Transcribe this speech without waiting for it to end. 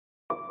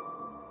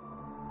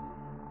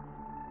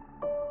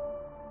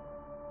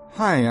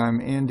Hi, I'm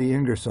Andy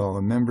Ingersoll,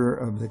 a member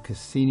of the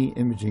Cassini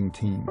imaging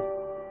team.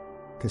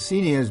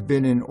 Cassini has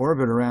been in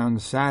orbit around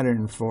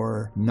Saturn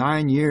for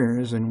 9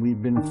 years, and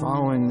we've been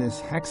following this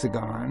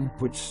hexagon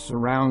which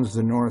surrounds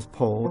the North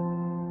Pole.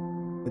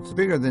 It's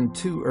bigger than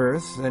 2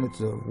 Earths, and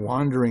it's a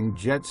wandering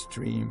jet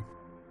stream.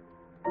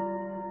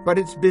 But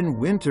it's been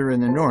winter in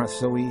the north,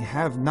 so we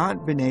have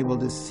not been able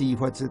to see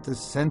what's at the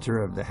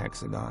center of the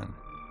hexagon.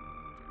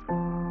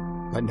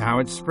 But now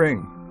it's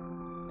spring,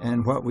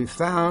 and what we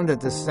found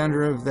at the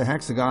center of the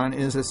hexagon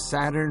is a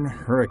Saturn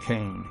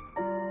hurricane.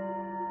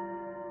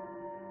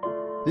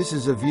 This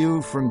is a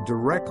view from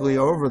directly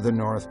over the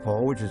North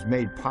Pole, which is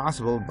made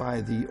possible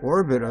by the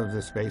orbit of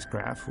the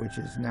spacecraft, which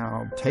is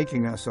now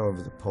taking us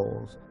over the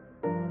poles.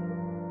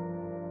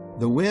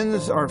 The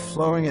winds are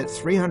flowing at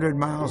 300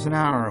 miles an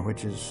hour,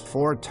 which is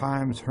 4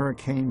 times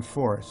hurricane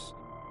force.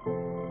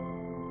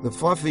 The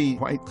fluffy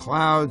white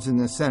clouds in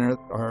the center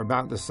are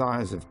about the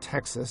size of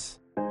Texas.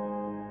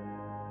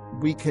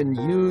 We can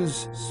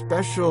use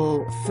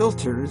special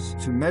filters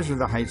to measure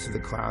the heights of the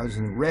clouds,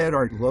 and red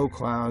are low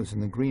clouds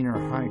and the green are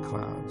high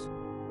clouds.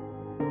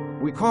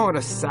 We call it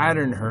a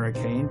Saturn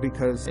hurricane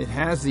because it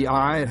has the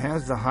eye, it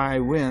has the high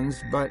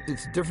winds, but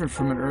it's different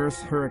from an Earth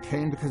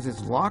hurricane because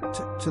it's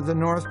locked to the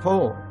North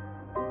Pole.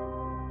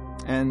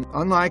 And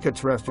unlike a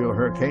terrestrial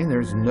hurricane,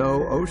 there's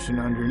no ocean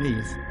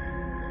underneath.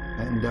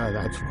 And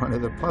that's one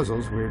of the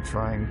puzzles we're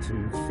trying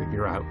to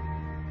figure out.